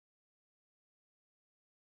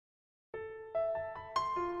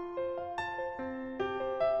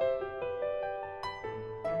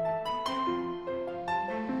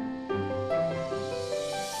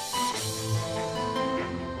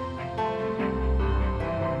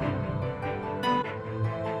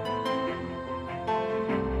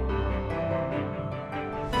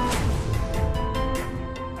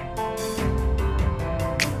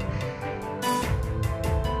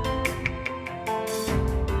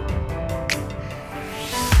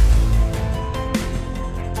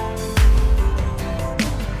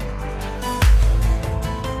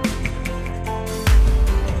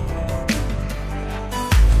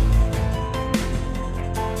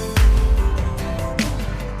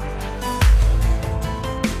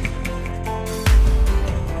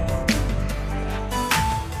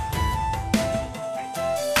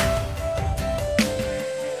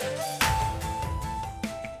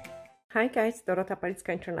Hi guys, Dorota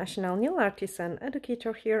International Nail Artist and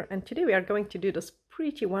Educator here, and today we are going to do this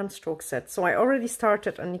pretty one-stroke set. So I already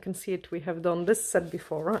started, and you can see it, we have done this set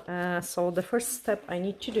before. So the first step I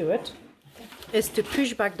need to do it is to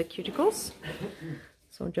push back the cuticles.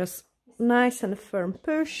 So just nice and firm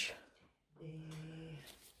push.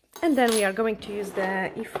 And then we are going to use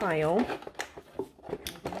the e-file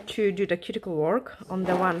to do the cuticle work on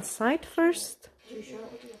the one side first.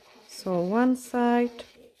 So one side.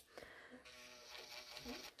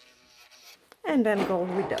 And then go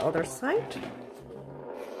with the other side.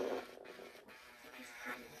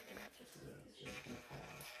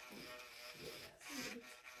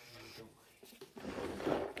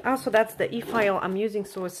 Also, that's the e-file I'm using,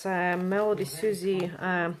 so it's a Melodysusie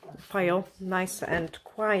file, nice and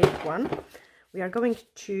quiet one. We are going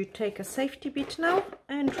to take a safety bit now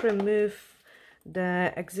and remove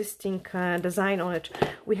the existing design on it.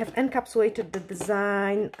 We have encapsulated the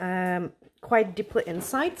design quite deeply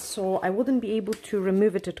inside, so I wouldn't be able to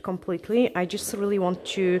remove it completely. I just really want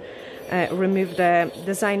to remove the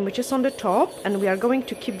design which is on the top, and we are going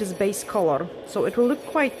to keep this base color, so it will look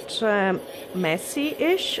quite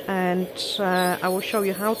messy-ish, and I will show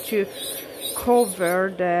you how to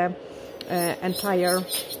cover the entire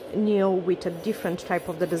nail with a different type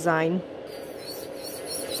of the design.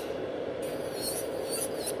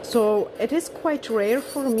 So it is quite rare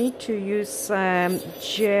for me to use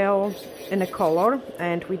gel in a color,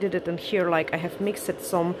 and we did it in here. Like, I have mixed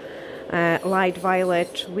some light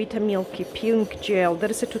violet with a milky pink gel.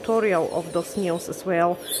 There is a tutorial of those nails as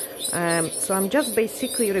well. So I'm just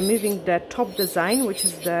basically removing the top design, which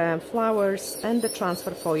is the flowers and the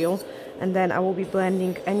transfer foil, and then I will be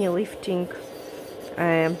blending any lifting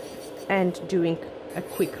and doing a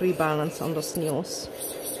quick rebalance on those nails.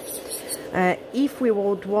 If we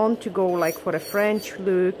would want to go like for a French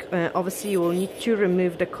look, obviously you will need to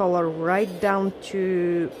remove the color right down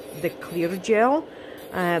to the clear gel.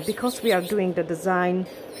 Because we are doing the design,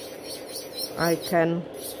 I can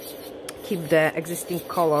keep the existing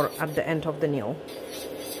color at the end of the nail.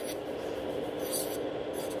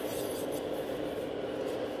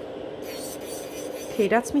 Okay,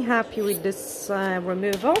 that's me happy with this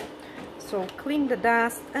removal. So clean the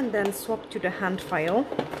dust and then swap to the hand file.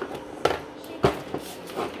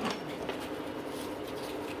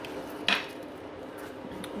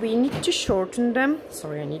 We need to shorten them.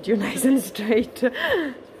 Sorry, I need you nice and straight.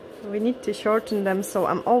 We need to shorten them, so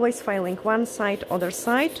I'm always filing one side, other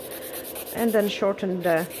side, and then shorten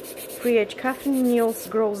the free edge. Catherine nails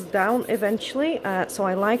grows down eventually, so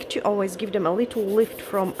I like to always give them a little lift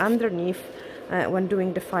from underneath when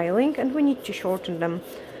doing the filing, and we need to shorten them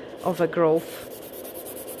of a growth.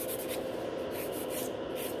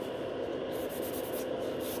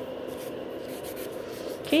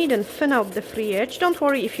 Okay, then thin out the free edge. Don't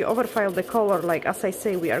worry if you overfile the color. Like, as I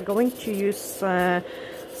say, we are going to use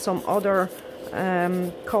some other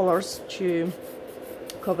colors to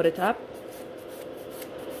cover it up.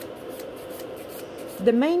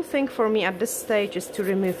 The main thing for me at this stage is to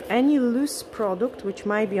remove any loose product which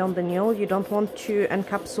might be on the nail. You don't want to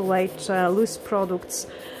encapsulate loose products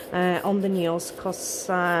on the nails, because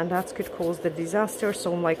that could cause the disaster.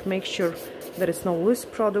 So like, make sure there is no loose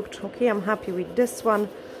product. Okay, I'm happy with this one.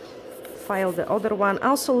 File the other one.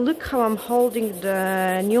 Also, look how I'm holding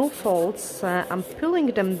the nail folds. I'm pulling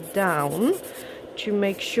them down to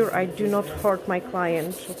make sure I do not hurt my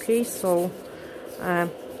client. Okay, so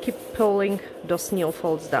keep pulling those nail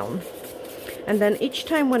folds down. And then each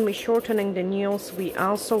time when we're shortening the nails, we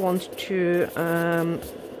also want to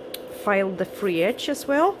file the free edge as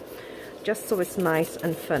well, just so it's nice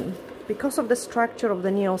and thin. Because of the structure of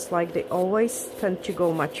the nails, like, they always tend to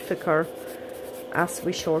go much thicker as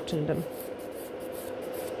we shorten them.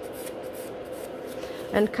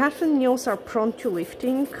 And Catherine nails are prone to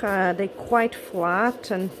lifting. They're quite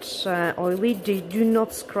flat and oily. They do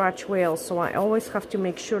not scratch well, so I always have to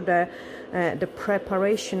make sure that the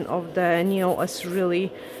preparation of the nail is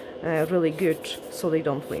really good, so they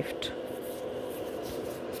don't lift.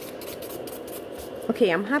 Okay,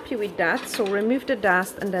 I'm happy with that. So remove the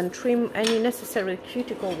dust and then trim any necessary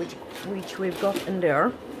cuticle which we've got in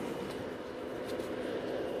there.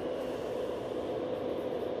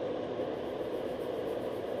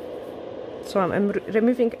 So I'm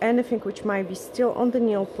removing anything which might be still on the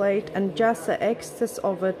nail plate, and just the excess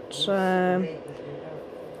of it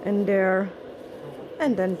in there,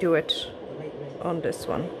 and then do it on this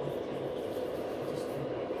one.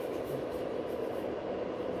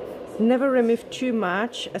 Never remove too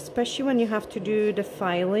much, especially when you have to do the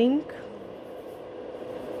filing.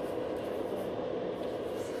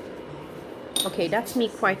 Okay, that's me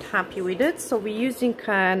quite happy with it. So we're using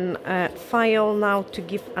an file now to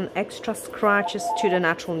give an extra scratches to the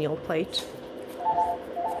natural nail plate.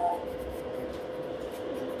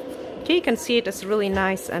 Okay, you can see it is really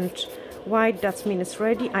nice and white. That means it's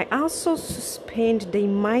ready. I also suspend there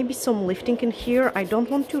might be some lifting in here. I don't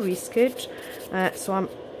want to risk it, so I'm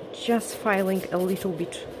just filing a little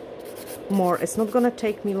bit more. It's not gonna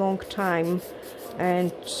take me long time,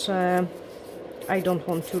 and I don't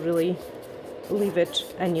want to really leave it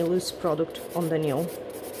any loose product on the nail.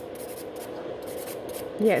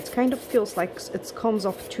 Yeah, it kind of feels like it comes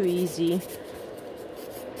off too easy.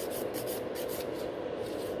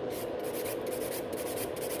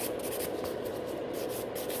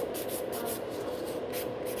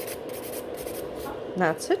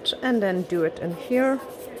 That's it, and then do it in here.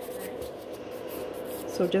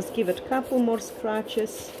 So just give it a couple more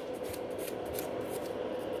scratches,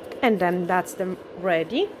 and then that's them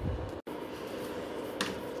ready.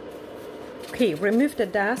 Okay, remove the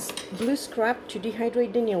dust, blue scrub to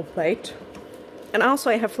dehydrate the nail plate. And also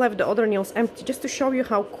I have left the other nails empty just to show you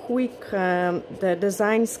how quick the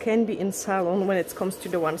designs can be in salon when it comes to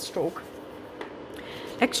the one stroke.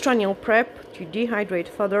 Extra nail prep to dehydrate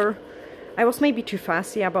further. I was maybe too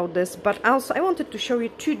fussy about this, but also I wanted to show you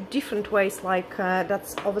two different ways. Like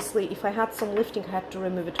that's obviously if I had some lifting I had to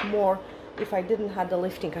remove it more. If I didn't have the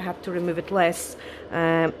lifting I had to remove it less.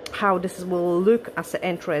 How this will look as the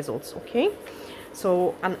end results. Okay,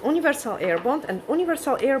 so an universal air bond, and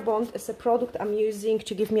universal air bond is a product I'm using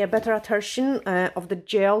to give me a better adhesion of the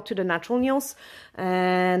gel to the natural nails,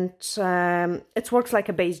 and it works like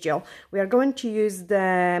a base gel. We are going to use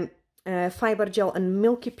the fiber gel and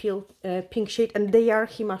milky peel pink shade, and they are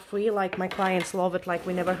HEMA free. Like my clients love it. Like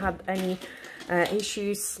we never had any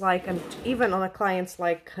issues, like, and even on a clients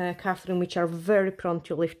like Catherine, which are very prone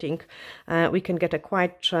to lifting, we can get a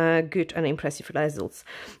quite good and impressive results.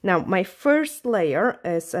 Now my first layer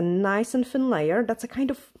is a nice and thin layer. That's a kind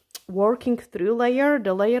of working through layer,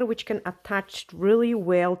 the layer which can attach really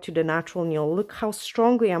well to the natural nail. Look how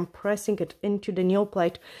strongly I'm pressing it into the nail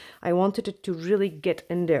plate. I wanted it to really get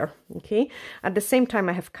in there. Okay, at the same time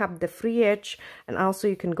I have capped the free edge, and also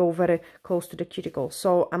you can go very close to the cuticle.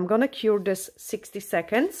 So I'm gonna cure this 60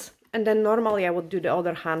 seconds, and then normally I would do the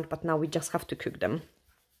other hand, but now we just have to cook them.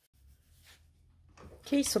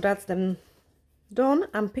 Okay, so that's them done.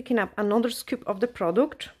 I'm picking up another scoop of the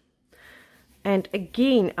product. And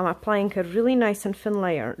again, I'm applying a really nice and thin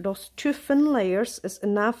layer. Those two thin layers is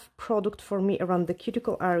enough product for me around the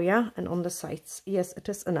cuticle area and on the sides. Yes, it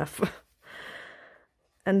is enough.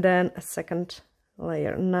 And then a second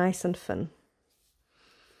layer, nice and thin.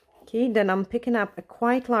 Okay, then I'm picking up a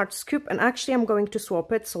quite large scoop, and actually I'm going to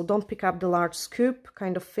swap it, so don't pick up the large scoop,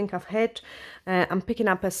 kind of think ahead. I'm picking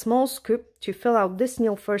up a small scoop to fill out this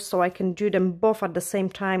nail first, so I can do them both at the same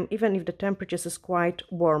time, even if the temperature is quite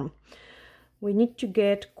warm. We need to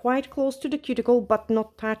get quite close to the cuticle, but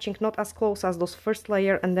not touching, not as close as those first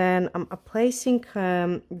layer. And then I'm placing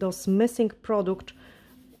those missing product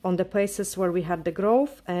on the places where we had the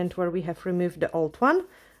growth and where we have removed the old one.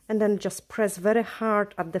 And then just press very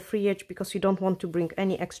hard at the free edge, because you don't want to bring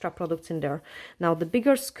any extra products in there. Now the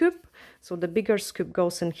bigger scoop, so the bigger scoop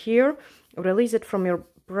goes in here. Release it from your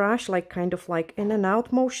brush, like kind of like in and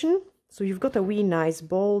out motion. So you've got a wee nice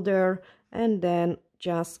ball there, and then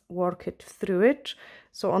just work it through it.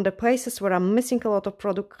 So on the places where I'm missing a lot of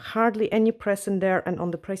product, hardly any press in there, and on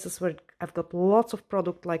the places where I've got lots of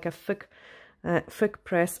product, like a thick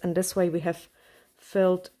press, and this way we have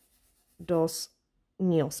filled those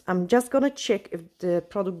nails. I'm just gonna check if the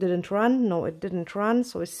product didn't run. No, it didn't run,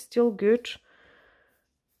 so it's still good.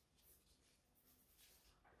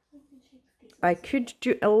 I could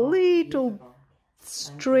do a little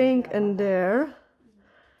string in there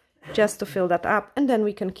just to fill that up, and then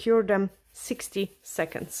we can cure them 60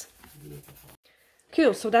 seconds.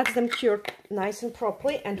 Cool, so that's them cured nice and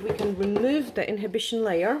properly, and we can remove the inhibition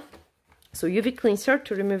layer. So UV cleanser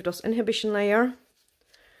to remove those inhibition layer,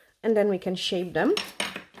 and then we can shape them.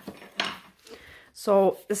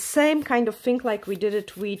 So the same kind of thing like we did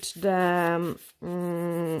it with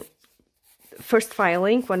the first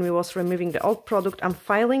filing when we was removing the old product. I'm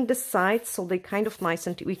filing the sides so they kind of nice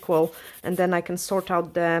and equal, and then I can sort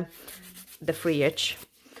out the free edge.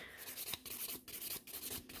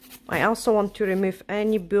 I also want to remove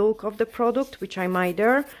any bulk of the product which I might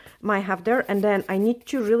have there, and then I need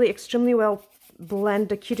to really extremely well blend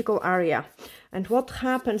the cuticle area. And what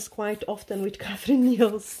happens quite often with Catherine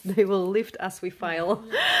nails, they will lift as we file.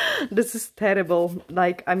 This is terrible.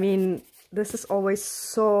 Like, I mean, this is always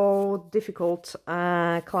so difficult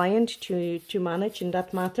client to manage in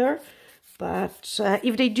that matter. But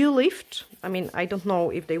if they do lift, I mean, I don't know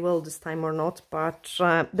if they will this time or not, but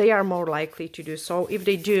they are more likely to do so. If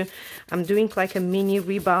they do, I'm doing like a mini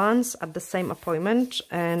rebalance at the same appointment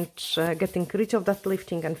and getting rid of that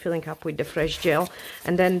lifting and filling up with the fresh gel.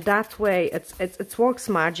 And then that way it works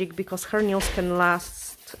magic, because her nails can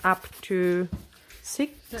last up to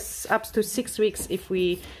 6 weeks if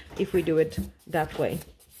we do it that way.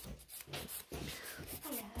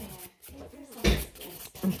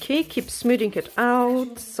 Okay, keep smoothing it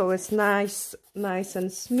out so it's nice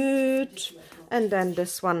and smooth. And then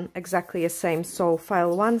this one exactly the same. So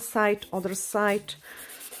file one side, other side,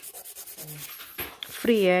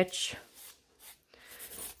 free edge.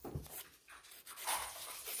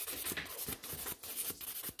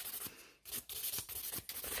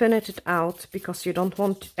 Finish it out, because you don't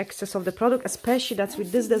want excess of the product, especially that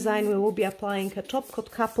with this design we will be applying a top coat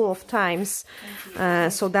couple of times,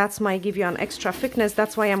 so that might give you an extra thickness.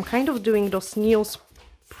 That's why I'm kind of doing those nails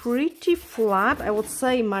pretty flat, I would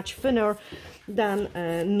say much thinner than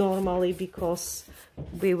normally, because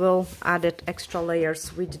we will add it extra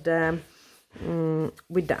layers with the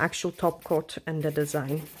actual top coat and the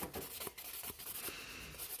design.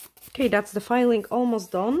 Okay, that's the filing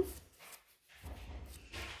almost done.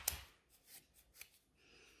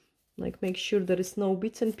 Like, make sure there is no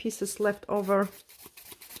bits and pieces left over.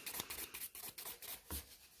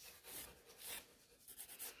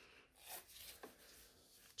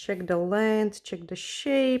 Check the length, check the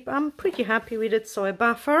shape. I'm pretty happy with it. So a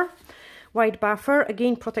buffer, white buffer,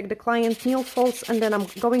 again protect the client nail folds, and then I'm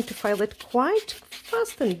going to file it quite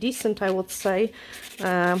fast and decent, I would say,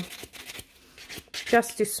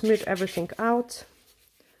 just to smooth everything out.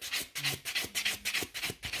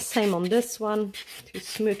 Same on this one, to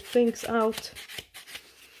smooth things out.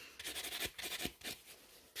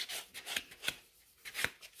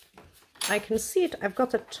 I can see it, I've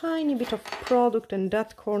got a tiny bit of product in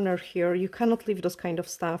that corner here. You cannot leave those kind of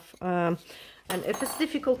stuff. And if it's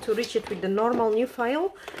difficult to reach it with the normal new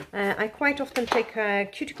file, I quite often take a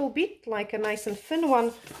cuticle bit, like a nice and thin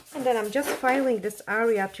one, and then I'm just filing this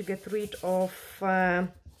area to get rid of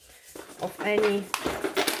any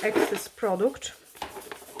excess product.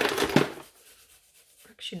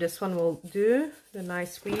 Actually, this one will do, the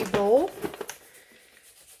nice wee ball.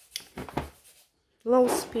 Low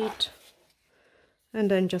speed,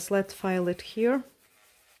 and then just let file it here.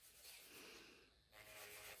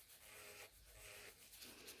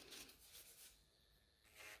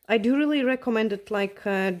 I do really recommend it, like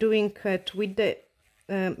doing it with the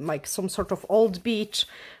like some sort of old bead,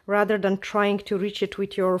 rather than trying to reach it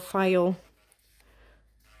with your file.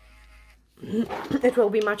 It will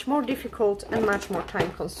be much more difficult and much more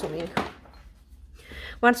time consuming.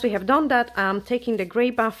 Once we have done that, I'm taking the gray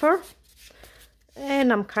buffer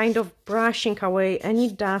and I'm kind of brushing away any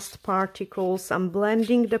dust particles. I'm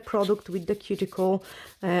blending the product with the cuticle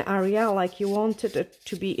area, like you wanted it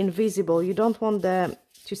to be invisible. You don't want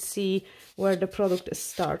to see where the product is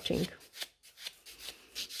starting.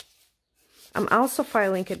 I'm also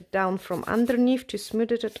filing it down from underneath to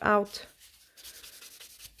smooth it out.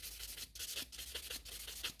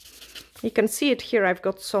 You can see it here, I've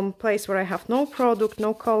got some place where I have no product,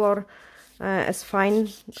 no color. It's fine,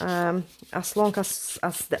 as long as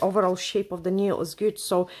the overall shape of the nail is good.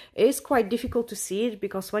 So it is quite difficult to see it,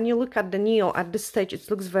 because when you look at the nail at this stage,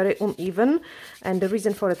 it looks very uneven. And the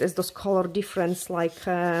reason for it is those color difference, like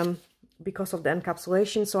because of the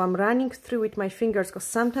encapsulation. So I'm running through with my fingers, because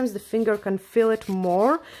sometimes the finger can feel it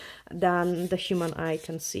more than the human eye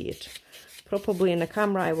can see it. Probably in the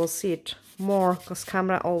camera I will see it more, because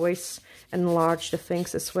camera always enlarge the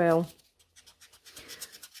things as well.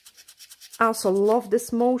 I also love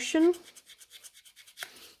this motion.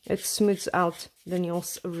 It smooths out the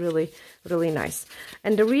nails really, really nice.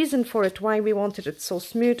 And the reason for it, why we wanted it so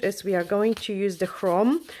smooth, is we are going to use the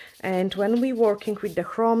chrome. And when we're working with the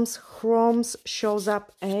chromes shows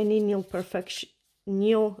up any nail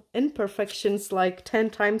imperfections like 10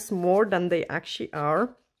 times more than they actually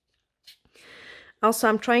are. Also,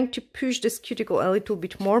 I'm trying to push this cuticle a little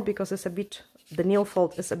bit more, because it's a bit, the nail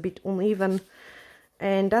fold is a bit uneven,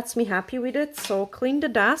 and that's me happy with it. So clean the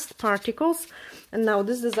dust particles, and now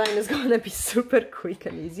this design is gonna be super quick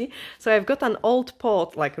and easy. So I've got an old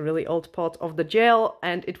pot, like a really old pot of the gel,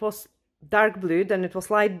 and it was dark blue, then it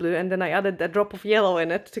was light blue, and then I added a drop of yellow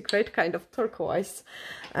in it to create kind of turquoise.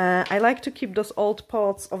 I like to keep those old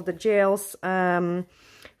pots of the gels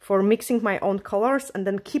for mixing my own colors, and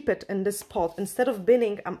then keep it in this pot. Instead of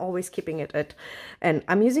binning, I'm always keeping it. And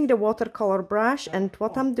I'm using the watercolor brush, and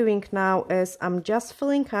what I'm doing now is I'm just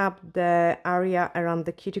filling up the area around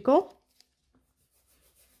the cuticle.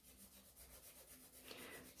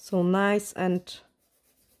 So nice and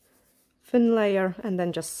thin layer, and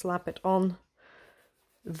then just slap it on.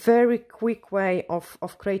 Very quick way of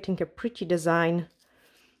creating a pretty design.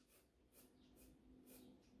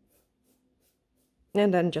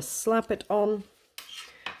 And then just slap it on.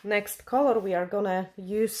 Next color we are gonna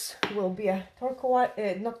use will be a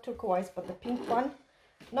turquoise, not turquoise, but the pink one.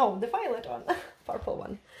 No, the violet one, purple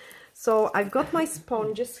one. So I've got my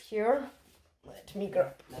sponges here. Let me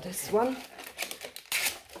grab this one.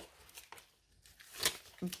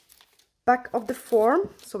 Back of the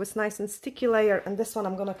form, so it's nice and sticky layer, and this one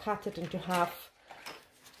I'm gonna cut it into half.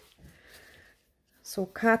 So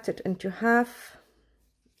cut it into half.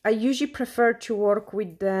 I usually prefer to work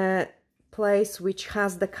with the place which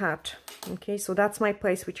has the cut. Okay, so that's my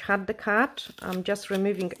place which had the cut. I'm just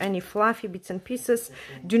removing any fluffy bits and pieces.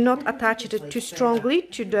 Do not attach it too strongly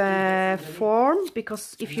to the form,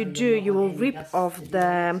 because if you do, you will rip off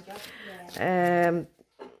the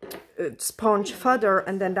sponge further,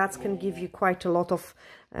 and then that can give you quite a lot of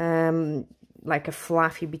like a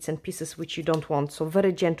fluffy bits and pieces which you don't want. So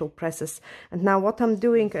very gentle presses. And now what I'm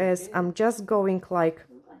doing is I'm just going like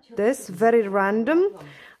this, very random,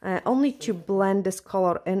 only to blend this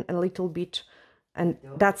color in a little bit, and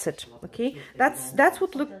that's it. Okay, that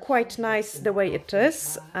would look quite nice the way it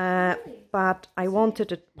is, but I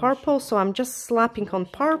wanted it purple, so I'm just slapping on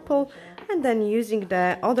purple and then using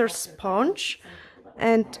the other sponge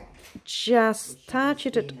and just touch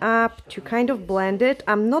it up to kind of blend it.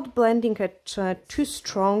 I'm not blending it too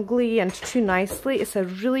strongly and too nicely. It's a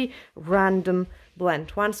really random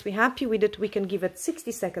blend. Once we're happy with it, we can give it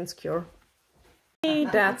 60 seconds cure. Okay,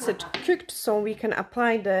 that's it cooked, so we can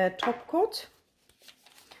apply the top coat.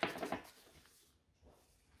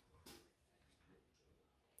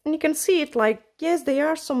 And you can see it like, yes, there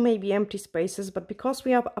are some maybe empty spaces, but because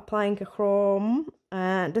we are applying a chrome,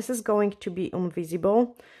 this is going to be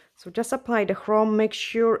invisible. So just apply the chrome, make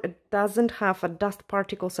sure it doesn't have a dust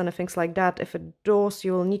particles and things like that. If it does,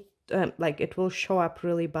 you will need, like it will show up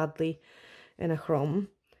really badly in a chrome.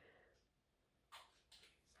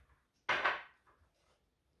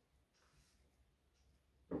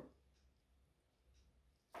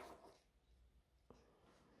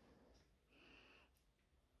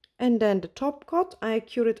 And then the top coat, I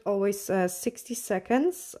cure it always 60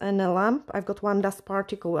 seconds in a lamp. I've got one dust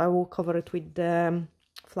particle, I will cover it with the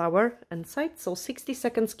flower inside, so 60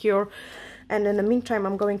 seconds cure. And in the meantime,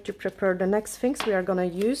 I'm going to prepare the next things we are gonna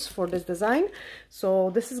use for this design.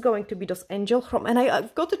 So this is going to be this angel chrome, and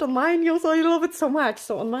I've got it on my nails. I love it so much.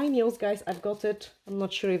 So on my nails, guys, I've got it, I'm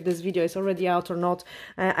not sure if this video is already out or not,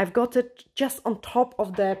 I've got it just on top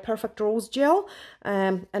of the perfect rose gel,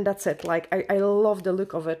 and that's it. Like I love the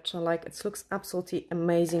look of it. Like it looks absolutely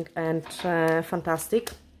amazing and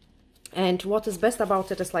fantastic. And what is best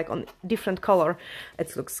about it is like on different color,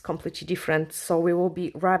 it looks completely different. So we will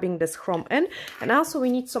be rubbing this chrome in. And also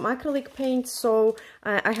we need some acrylic paint. So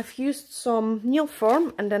I have used some nail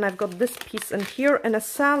form, and then I've got this piece in here in a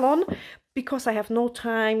salon, because I have no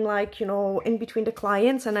time, like, you know, in between the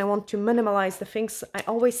clients, and I want to minimalize the things. I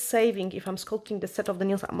always saving, if I'm sculpting the set of the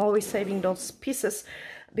nails, I'm always saving those pieces,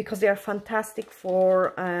 because they are fantastic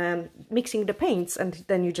for mixing the paints, and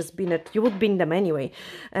then you just bin it. You would bin them anyway.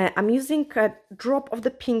 I'm using a drop of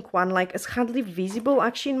the pink one, like it's hardly visible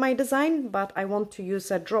actually in my design, but I want to use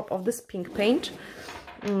a drop of this pink paint.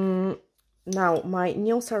 Now my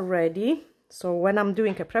nails are ready. So when I'm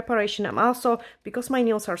doing a preparation, I'm also, because my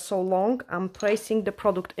nails are so long, I'm placing the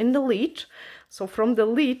product in the lid. So from the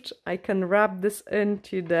lid, I can rub this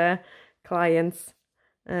into the client's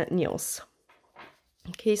nails.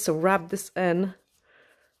 Okay, so rub this in.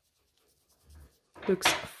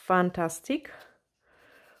 Looks fantastic.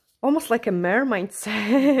 Almost like a mermaid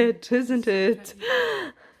set, isn't it?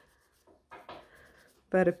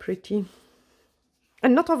 Very pretty.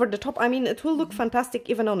 And not over the top. I mean, it will look fantastic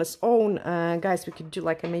even on its own. Guys, we could do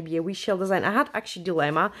like maybe a wish shell design. I had actually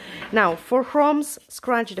dilemma. Now, for chromes,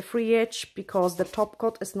 scratch the free edge, because the top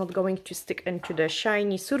coat is not going to stick into the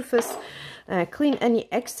shiny surface. Clean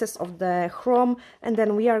any excess of the chrome, and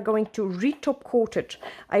then we are going to re-top coat it.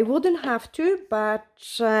 I wouldn't have to, but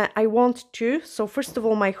I want to. So first of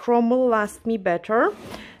all, my chrome will last me better.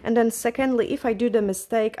 And then secondly, if I do the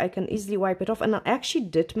mistake, I can easily wipe it off. And I actually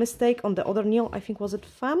did mistake on the other nail. I think, was it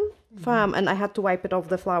Femme? Femme, and I had to wipe it off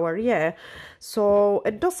the flower, yeah. So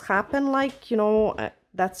it does happen, like, you know,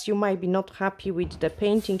 that's, you might be not happy with the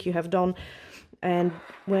painting you have done. And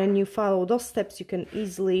when you follow those steps, you can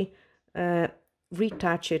easily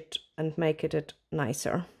retouch it and make it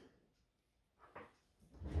nicer.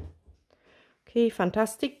 Okay,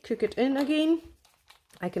 fantastic. Cook it in again.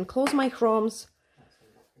 I can close my chromes.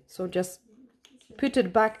 So just put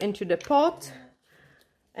it back into the pot.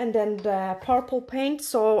 And then the purple paint,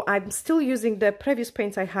 so I'm still using the previous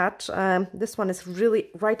paints I had. This one is really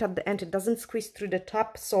right at the end, it doesn't squeeze through the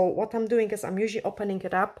top. So what I'm doing is I'm usually opening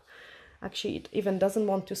it up. Actually, it even doesn't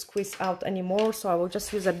want to squeeze out anymore, so I will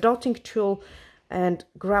just use a dotting tool and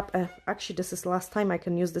grab a... Actually, this is the last time I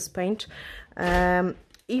can use this paint.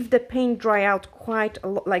 If the paint dry out quite a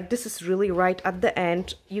lot, like this is really right at the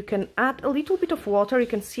end, you can add a little bit of water. You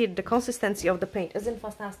can see it, the consistency of the paint isn't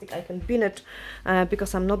fantastic. I can bin it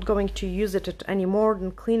because I'm not going to use it anymore.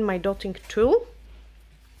 Then clean my dotting tool.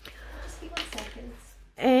 Just give 1 second.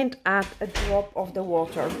 And add a drop of the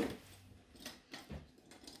water.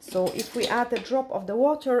 So if we add a drop of the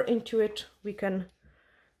water into it, we can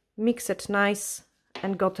mix it nice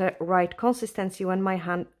and got a right consistency when my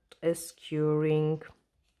hand is curing.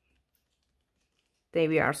 There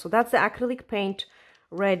we are. So that's the acrylic paint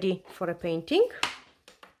ready for a painting.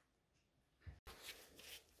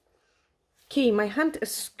 Okay, my hand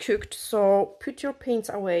is cooked, so put your paints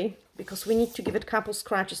away because we need to give it a couple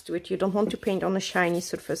scratches to it. You don't want to paint on a shiny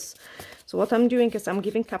surface. So what I'm doing is I'm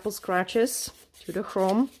giving a couple scratches to the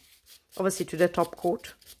chrome, obviously to the top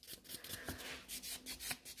coat.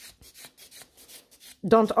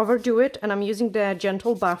 Don't overdo it, and I'm using the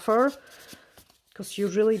gentle buffer because you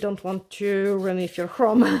really don't want to remove your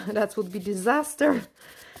chrome. That would be disaster.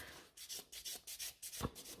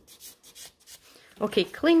 Okay,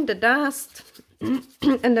 clean the dust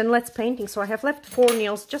and then let's painting. So I have left 4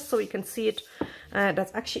 nails just so you can see it.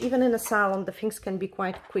 That's actually, even in a salon, the things can be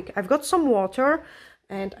quite quick. I've got some water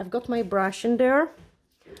and I've got my brush in there.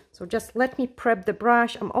 So just let me prep the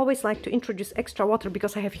brush. I'm always like to introduce extra water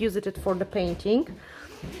because I have used it for the painting.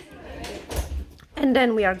 And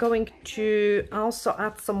then we are going to also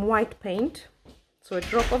add some white paint. So a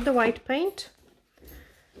drop of the white paint.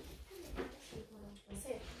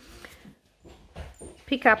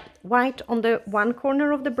 Pick up white on the one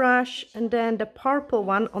corner of the brush and then the purple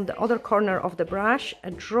one on the other corner of the brush.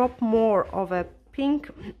 A drop more of a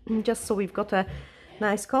pink, just so we've got a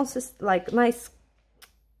nice nice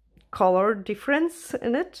color difference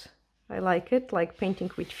in it. I like it, like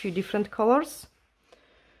painting with few different colors.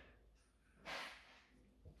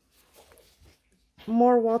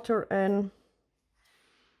 More water and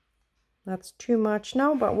that's too much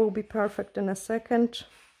now, but will be perfect in a second.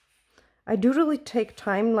 I do really take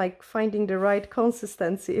time, like finding the right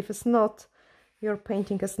consistency. If it's not, your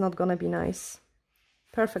painting is not gonna be nice.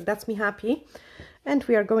 Perfect, that's me happy. And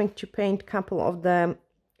we are going to paint a couple of the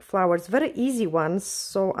flowers, very easy ones.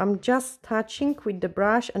 So I'm just touching with the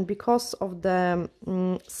brush, and because of the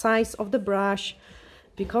size of the brush,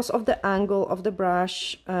 because of the angle of the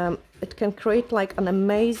brush, it can create like an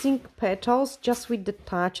amazing petals just with the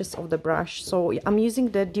touches of the brush. So I'm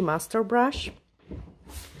using the demaster brush.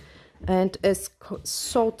 And it's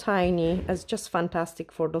so tiny, it's just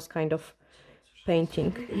fantastic for those kind of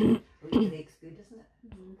painting.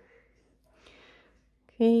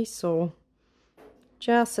 Okay, so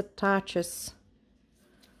just it touches.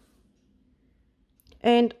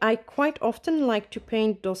 And I quite often like to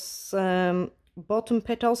paint those bottom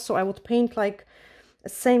petals, so I would paint like the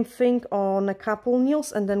same thing on a couple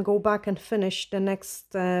nails and then go back and finish the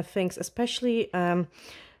next things, especially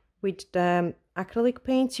with the acrylic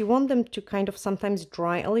paints. You want them to kind of sometimes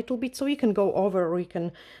dry a little bit, so you can go over, or you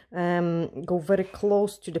can go very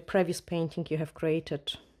close to the previous painting you have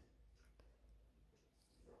created.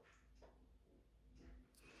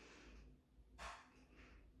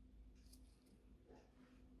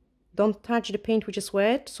 Don't touch the paint which is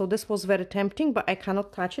wet. So this was very tempting, but I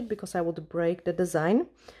cannot touch it because I would break the design.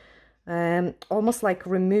 Almost like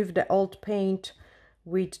remove the old paint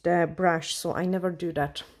with the brush, so I never do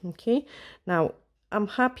that. Okay, now I'm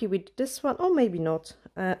happy with this one, or maybe not.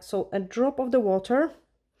 So a drop of the water.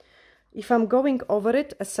 If I'm going over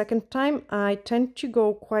it a second time, I tend to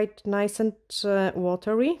go quite nice and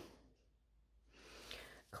watery.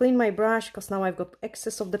 Clean my brush because now I've got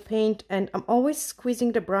excess of the paint, and I'm always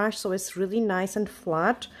squeezing the brush so it's really nice and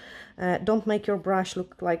flat. Don't make your brush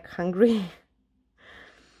look like hungry.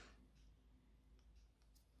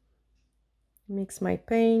 Mix my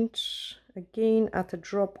paint again, add a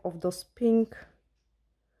drop of those pink.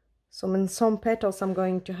 So in some petals I'm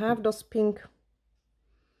going to have those pink.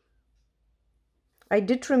 I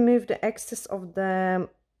did remove the excess of the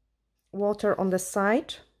water on the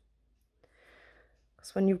side,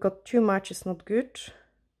 because when you've got too much it's not good,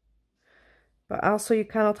 but also you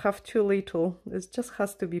cannot have too little. It just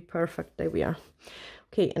has to be perfect. There we are.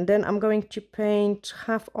 Okay, and then I'm going to paint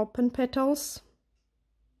half open petals.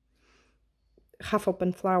 Half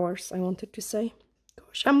open flowers, I wanted to say.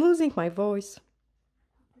 Gosh, I'm losing my voice.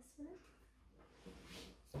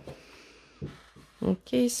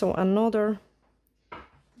 Okay, so another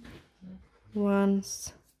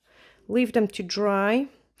ones. Leave them to dry.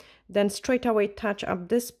 Then straight away touch up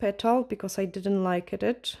this petal because I didn't like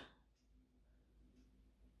it.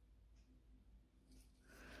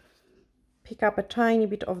 Pick up a tiny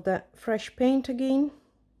bit of the fresh paint again.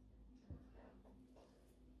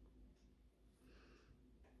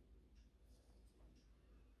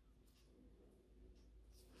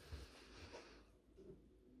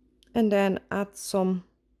 And then add some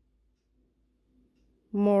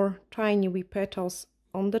more tiny wee petals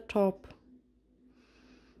on the top.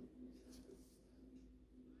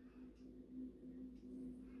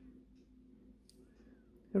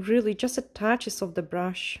 Really just the touches of the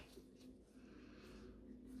brush.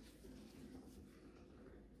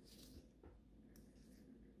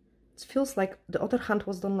 It feels like the other hand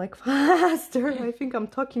was done like faster. I think I'm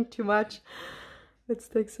talking too much. It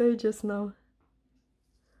takes ages now.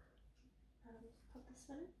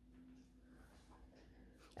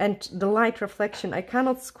 And the light reflection, I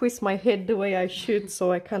cannot squeeze my head the way I should,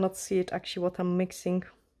 so I cannot see it actually what I'm mixing.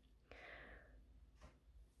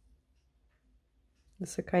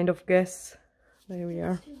 It's a kind of guess. There we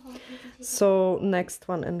are. So next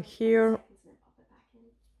one in here.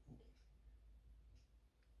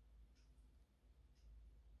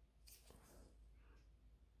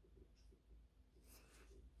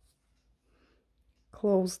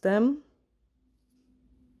 Close them.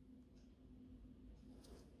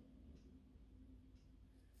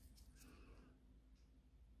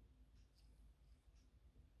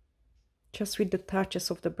 Just with the touches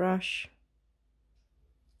of the brush.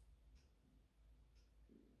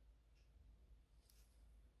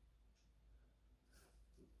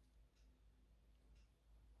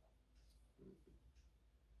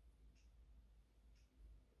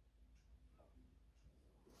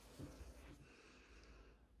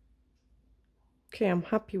 Okay, I'm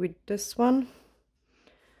happy with this one.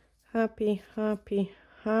 Happy, happy,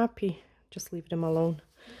 happy. Just leave them alone.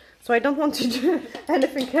 So I don't want to do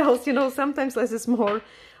anything else, you know, sometimes less is more.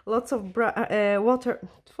 Lots of water,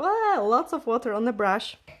 lots of water on the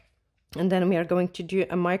brush. And then we are going to do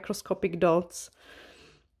a microscopic dots.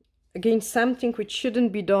 Again, something which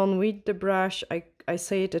shouldn't be done with the brush. I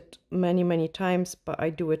say it many times, but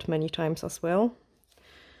I do it many times as well.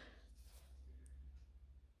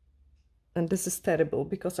 And this is terrible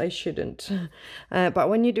because I shouldn't. But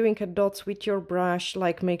when you're doing a dots with your brush,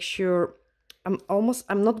 like make sure I'm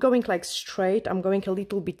not going like straight, I'm going a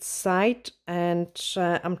little bit side, and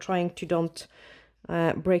I'm trying to don't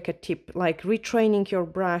break a tip. Like retraining your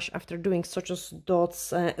brush after doing such as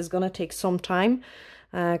dots is gonna take some time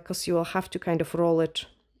because you will have to kind of roll it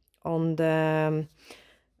on the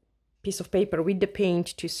piece of paper with the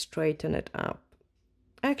paint to straighten it up.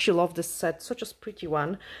 I actually love this set, such a pretty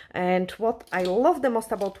one. And what I love the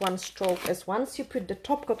most about One Stroke is once you put the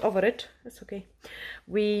top coat over it, it's okay,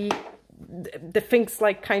 the things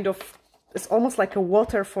like kind of, it's almost like a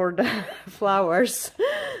water for the flowers.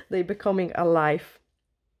 They're becoming alive.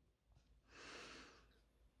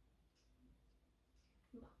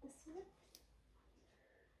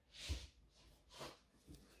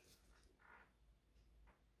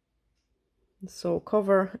 So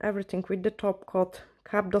cover everything with the top coat.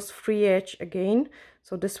 Cap those free edge again,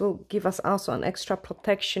 so this will give us also an extra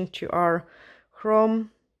protection to our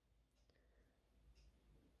chrome.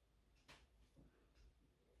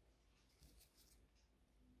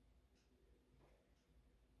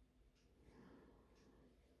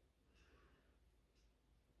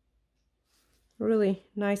 Really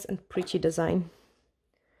nice and pretty design.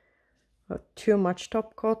 Not too much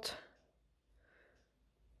top coat.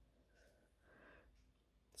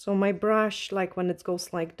 So my brush, like when it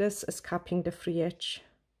goes like this, is capping the free edge.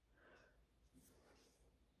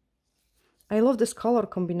 I love this color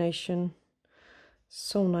combination.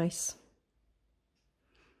 So nice.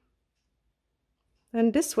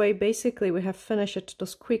 And this way, basically, we have finished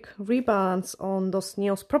those quick rebalance on those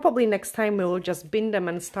nails. Probably next time we will just bin them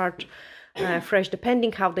and start fresh,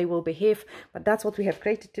 depending how they will behave. But that's what we have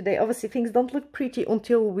created today. Obviously, things don't look pretty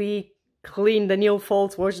until we clean the nail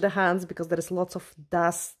folds, wash the hands, because there is lots of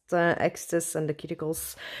dust, excess, and the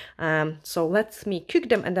cuticles. So let me cook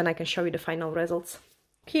them, and then I can show you the final results.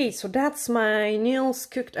 Okay, so that's my nails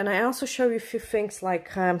cooked, and I also show you a few things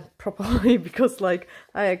like properly, because like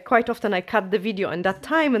quite often I cut the video in that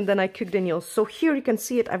time and then I cook the nails. So here you can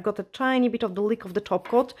see it, I've got a tiny bit of the lick of the top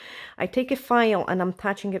coat. I take a file and I'm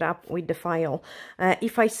touching it up with the file.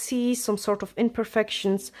 If I see some sort of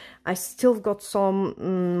imperfections, I still got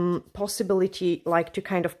some possibility like to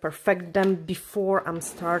kind of perfect them before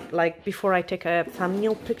before I take a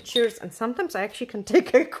thumbnail pictures, and sometimes I actually can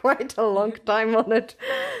take quite a long time on it,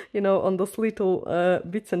 you know, on those little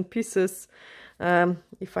bits and pieces.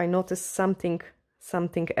 If I notice something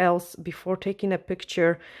else before taking a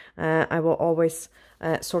picture, I will always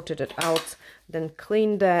sort it out, then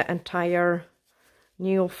clean the entire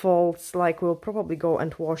nail folds. Like we'll probably go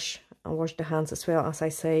and wash the hands as well. As I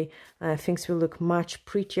say, things will look much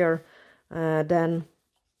prettier then.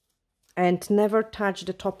 And never touch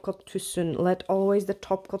the top coat too soon. Let always the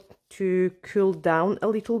top coat to cool down a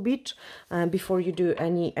little bit before you do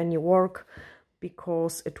any work,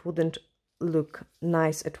 because it wouldn't look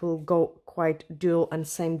nice. It will go quite dull. And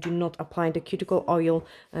same, do not apply the cuticle oil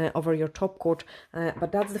over your top coat.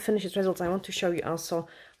 But that's the finished results. I want to show you also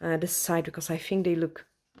this side, because I think they look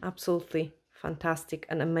absolutely fantastic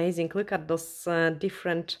and amazing. Look at those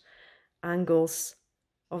different angles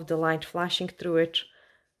of the light flashing through it.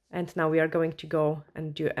 And now we are going to go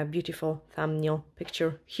and do a beautiful thumbnail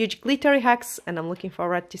picture. Huge glittery hacks, and I'm looking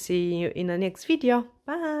forward to seeing you in the next video.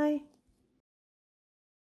 Bye!